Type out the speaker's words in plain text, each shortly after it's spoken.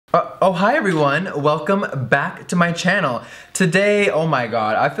Oh, hi everyone. Welcome back to my channel. Today, oh my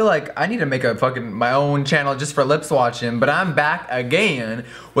god, I feel like I need to make my own channel just for lip swatching, but I'm back again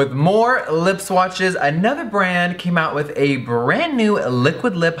with more lip swatches. Another brand came out with a brand new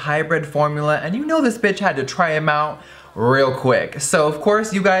liquid lip hybrid formula, and you know this bitch had to try them out real quick. So of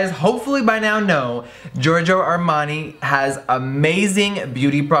course you guys hopefully by now know Giorgio Armani has amazing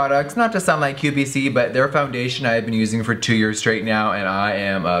beauty products. Not to sound like QVC, but their foundation I've been using for 2 years straight now, and I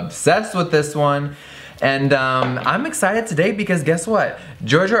am obsessed with this one. And I'm excited today because guess what?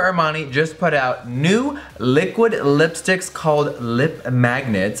 Giorgio Armani just put out new liquid lipsticks called Lip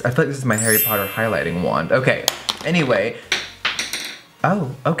Magnets. I feel like this is my Harry Potter highlighting wand. Okay, anyway.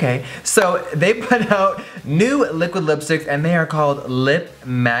 Oh, okay. So they put out new liquid lipsticks and they are called Lip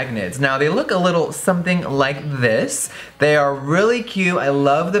Magnets. Now they look a little something like this. They are really cute. I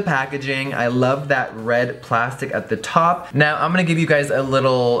love the packaging. I love that red plastic at the top. Now I'm gonna give you guys a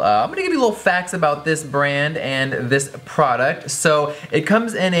little, little facts about this brand and this product. So it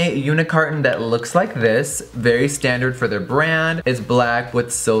comes in a unicarton that looks like this. Very standard for their brand. It's black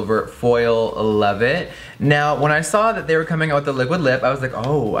with silver foil. Love it. Now when I saw that they were coming out with the liquid lip, I was like,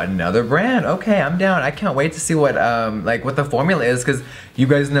 oh, another brand. Okay, I'm down. I can't wait to see what what the formula is, because you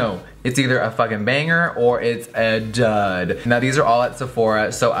guys know it's either a fucking banger or it's a dud. Now these are all at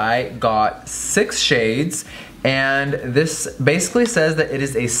Sephora, so I got 6 shades, and this basically says that it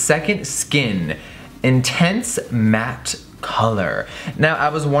is a second skin intense matte color. Now I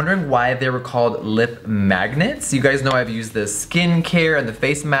was wondering why they were called lip magnets. You guys know I've used the skincare and the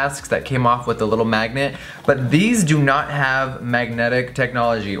face masks that came off with the little magnet, but these do not have magnetic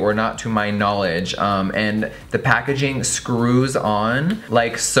technology, or not to my knowledge, and the packaging screws on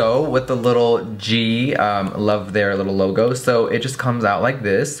like so with the little G. Love their little logo. So it just comes out like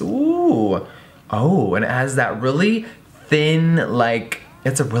this. Ooh. Oh, and it has that really thin, like,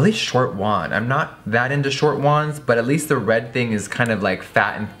 it's a really short wand. I'm not that into short wands, but at least the red thing is kind of like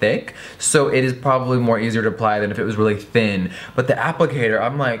fat and thick, so it is probably more easier to apply than if it was really thin. But the applicator,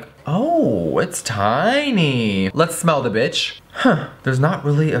 I'm like, oh, it's tiny. Let's smell the bitch. Huh, there's not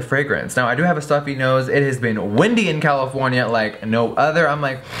really a fragrance. Now I do have a stuffy nose. It has been windy in California like no other. I'm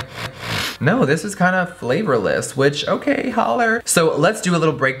like, no, this is kind of flavorless, which, okay, holler. So let's do a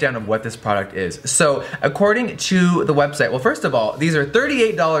little breakdown of what this product is. So according to the website, well, first of all, these are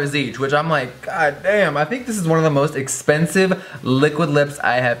 $38 each, which I'm like, god damn, I think this is one of the most expensive liquid lips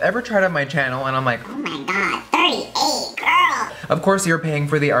I have ever tried on my channel, and I'm like, oh my god, 38, girl. Of course, you're paying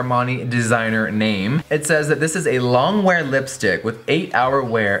for the Armani designer name. It says that this is a long wear lipstick with 8-hour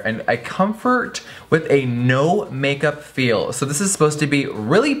wear and a comfort with a no makeup feel. So this is supposed to be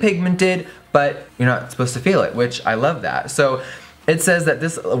really pigmented, but you're not supposed to feel it, which I love that. So it says that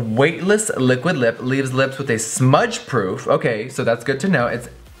this weightless liquid lip leaves lips with a smudge proof. Okay, so that's good to know. It's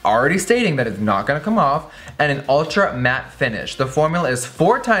already stating that it's not gonna come off, and an ultra matte finish. The formula is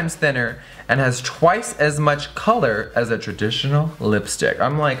 4 times thinner and has twice as much color as a traditional lipstick.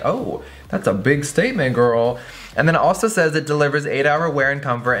 I'm like, oh, that's a big statement, girl. And then it also says it delivers 8-hour wear and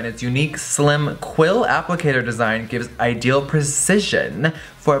comfort, and its unique slim quill applicator design gives ideal precision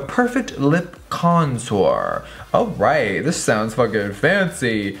for a perfect lip contour. All right, this sounds fucking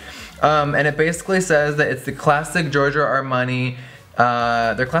fancy. And it basically says that it's the classic Giorgio Armani,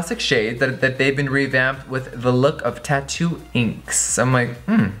 their classic shades that they've been revamped with the look of tattoo inks. I'm like,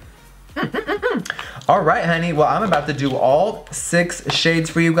 All right, honey, well, I'm about to do all 6 shades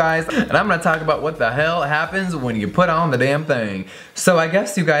for you guys, and I'm gonna talk about what the hell happens when you put on the damn thing. So I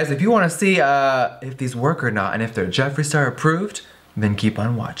guess, you guys, if you wanna see if these work or not, and if they're Jeffree Star approved, then keep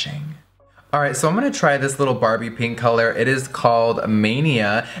on watching. Alright, so I'm gonna try this little Barbie pink color. It is called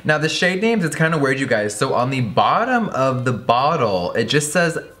Mania. Now the shade names, it's kind of weird, you guys. So on the bottom of the bottle, it just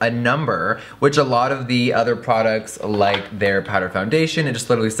says a number, which a lot of the other products, like their powder foundation, it just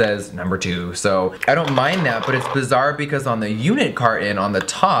literally says number 2. So I don't mind that, but it's bizarre because on the unit carton on the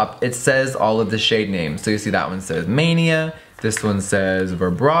top, it says all of the shade names. So you see that one says Mania, this one says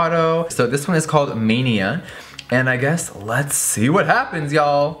Vibrato. So this one is called Mania. And I guess let's see what happens,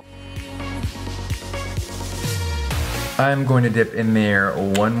 y'all. I'm going to dip in there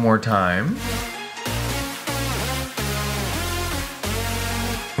one more time.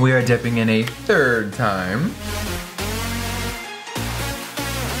 We are dipping in a 3rd time.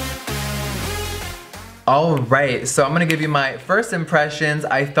 Alright, so I'm gonna give you my first impressions.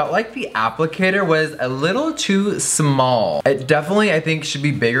 I felt like the applicator was a little too small. It definitely, I think, should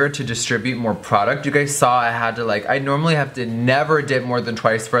be bigger to distribute more product. You guys saw I had to I normally have to never dip more than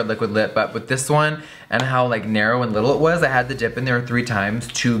twice for a liquid lip, but with this one, and how narrow and little it was, I had to dip in there 3 times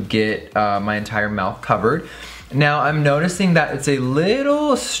to get my entire mouth covered. Now I'm noticing that it's a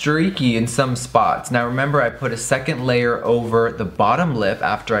little streaky in some spots. Now remember, I put a second layer over the bottom lip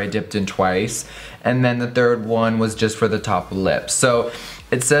after I dipped in twice, and then the third one was just for the top lip. So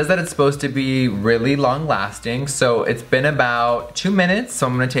it says that it's supposed to be really long lasting. So it's been about 2 minutes, so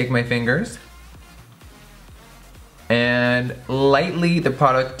I'm gonna take my fingers. And lightly the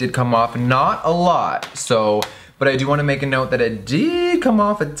product did come off, not a lot. So, but I do want to make a note that it did come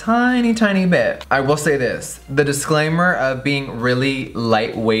off a tiny bit. I will say this, the disclaimer of being really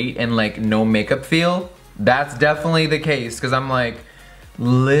lightweight and like no makeup feel, that's definitely the case, because I'm like,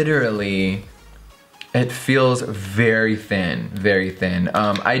 literally, it feels very thin, very thin.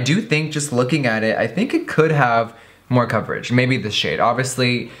 I do think, just looking at it, I think it could have more coverage, maybe the shade.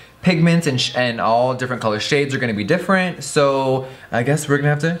 Obviously, pigments and all different color shades are gonna be different, so I guess we're gonna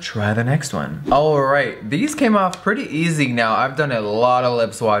have to try the next one. All right, these came off pretty easy. Now, I've done a lot of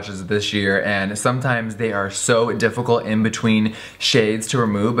lip swatches this year, and sometimes they are so difficult in between shades to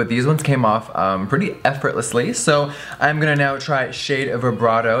remove, but these ones came off pretty effortlessly. So I'm gonna now try shade of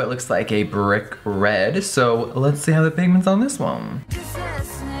Vibrato. It looks like a brick red, so let's see how the pigment's on this one.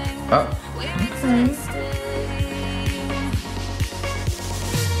 Oh, okay.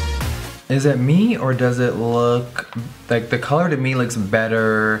 Is it me, or does it look like the color to me looks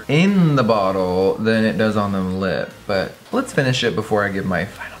better in the bottle than it does on the lip? But let's finish it before I give my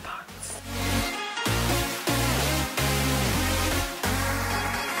final thoughts.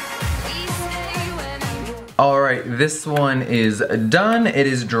 All right, this one is done. It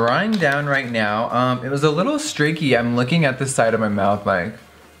is drying down right now. It was a little streaky. I'm looking at the side of my mouth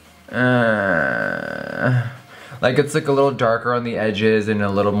like it's like a little darker on the edges and a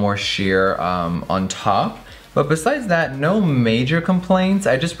little more sheer on top. But besides that, no major complaints.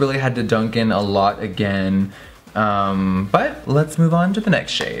 I just really had to dunk in a lot again. But let's move on to the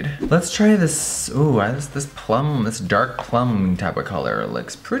next shade. Let's try this, ooh, this plum, this dark plum type of color. It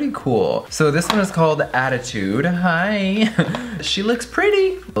looks pretty cool. So this one is called Attitude. Hi. She looks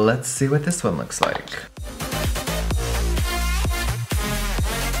pretty. Let's see what this one looks like.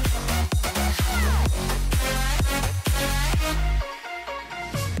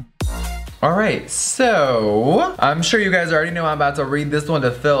 All right, so I'm sure you guys already know I'm about to read this one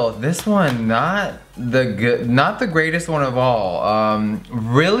to Phil. This one, not the greatest one of all.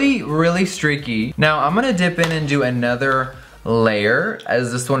 Really streaky. Now I'm gonna dip in and do another layer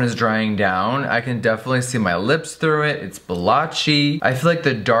as this one is drying down. I can definitely see my lips through it. It's blotchy. I feel like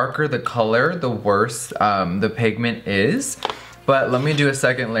the darker the color, the worse the pigment is. But let me do a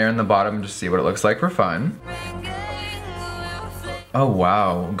second layer in the bottom to see what it looks like for fun. Oh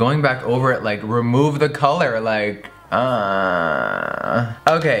wow, going back over it, like, remove the color, like,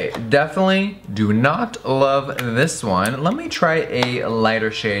 okay, definitely do not love this one. Let me try a lighter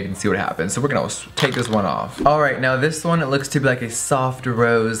shade and see what happens. So we're gonna take this one off. All right, now this one, it looks to be like a soft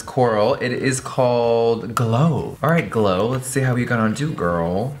rose coral. It is called Glow. All right, Glow, let's see how you're gonna do,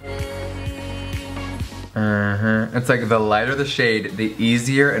 girl. It's like the lighter the shade, the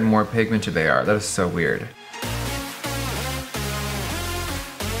easier and more pigmented they are. That is so weird.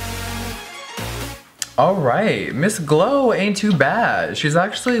 All right, Miss Glow ain't too bad. She's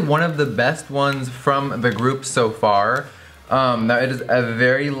actually one of the best ones from the group so far. Now it is a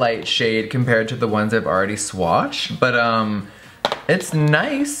very light shade compared to the ones I've already swatched, but it's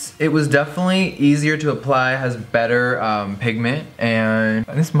nice. It was definitely easier to apply, has better pigment, and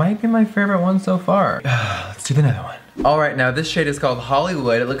this might be my favorite one so far. Let's do another one. All right, now this shade is called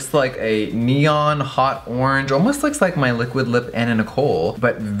Hollywood. It looks like a neon hot orange, almost looks like my liquid lip Anna Nicole,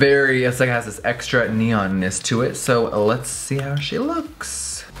 but it's like it has this extra neonness to it. So let's see how she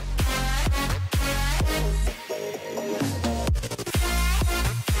looks.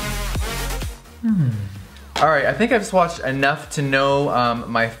 All right, I think I've swatched enough to know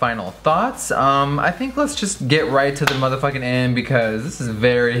my final thoughts. I think let's just get right to the motherfucking end because this is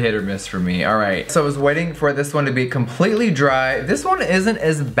very hit or miss for me. All right, so I was waiting for this one to be completely dry. This one isn't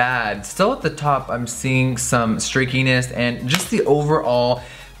as bad. Still at the top, I'm seeing some streakiness and just the overall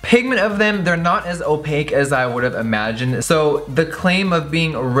pigment of them, they're not as opaque as I would have imagined. So the claim of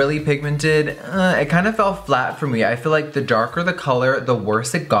being really pigmented, it kind of fell flat for me. I feel like the darker the color, the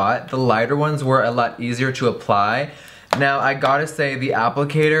worse it got. The lighter ones were a lot easier to apply. Now I gotta say the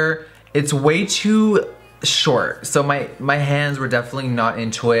applicator, it's way too short. So my hands were definitely not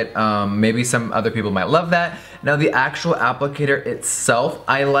into it. Maybe some other people might love that. Now the actual applicator itself,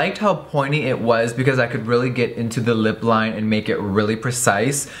 I liked how pointy it was because I could really get into the lip line and make it really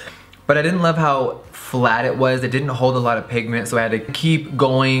precise. but I didn't love how flat it was. It didn't hold a lot of pigment, so I had to keep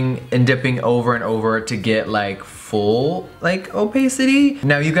going and dipping over and over to get like full like opacity.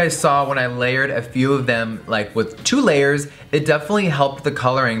 Now you guys saw when I layered a few of them like with 2 layers, it definitely helped the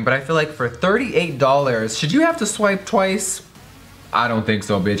coloring, but I feel like for $38, should you have to swipe twice? I don't think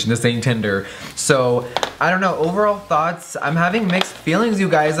so, bitch. This ain't Tinder. So, I don't know. Overall thoughts, I'm having mixed feelings, you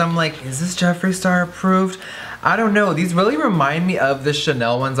guys. I'm like, is this Jeffree Star approved? I don't know. These really remind me of the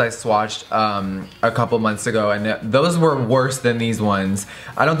Chanel ones I swatched a couple months ago, and those were worse than these ones.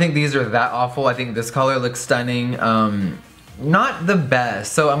 I don't think these are that awful. I think this color looks stunning. Not the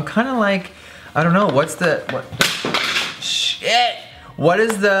best. So I'm kind of like, I don't know. Shit! What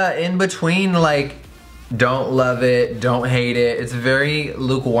is the in between, like, don't love it, don't hate it? It's very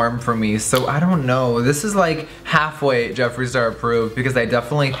lukewarm for me, so I don't know. This is like halfway Jeffree Star approved, because I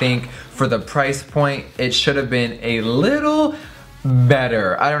definitely think for the price point, it should have been a little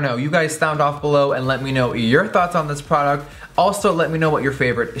better. I don't know. You guys sound off below and let me know your thoughts on this product. Also, let me know what your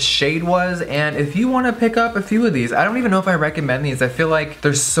favorite shade was, and if you want to pick up a few of these. I don't even know if I recommend these. I feel like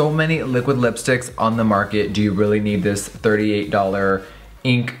there's so many liquid lipsticks on the market. Do you really need this $38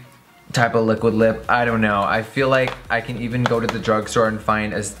 ink type of liquid lip? I don't know. I feel like I can even go to the drugstore and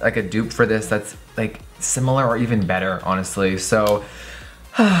find like a dupe for this that's like similar or even better, honestly. So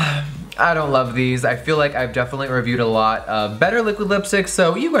I don't love these. I feel like I've definitely reviewed a lot of better liquid lipsticks,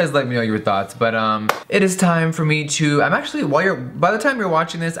 so you guys let me know your thoughts. But it is time for me to, I'm actually, by the time you're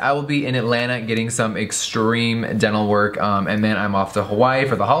watching this, I will be in Atlanta getting some extreme dental work, and then I'm off to Hawaii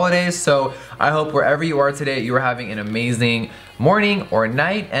for the holidays. So I hope wherever you are today, you are having an amazing morning or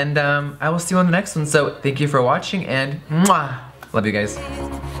night, and I will see you on the next one. So thank you for watching, and mwah, love you guys.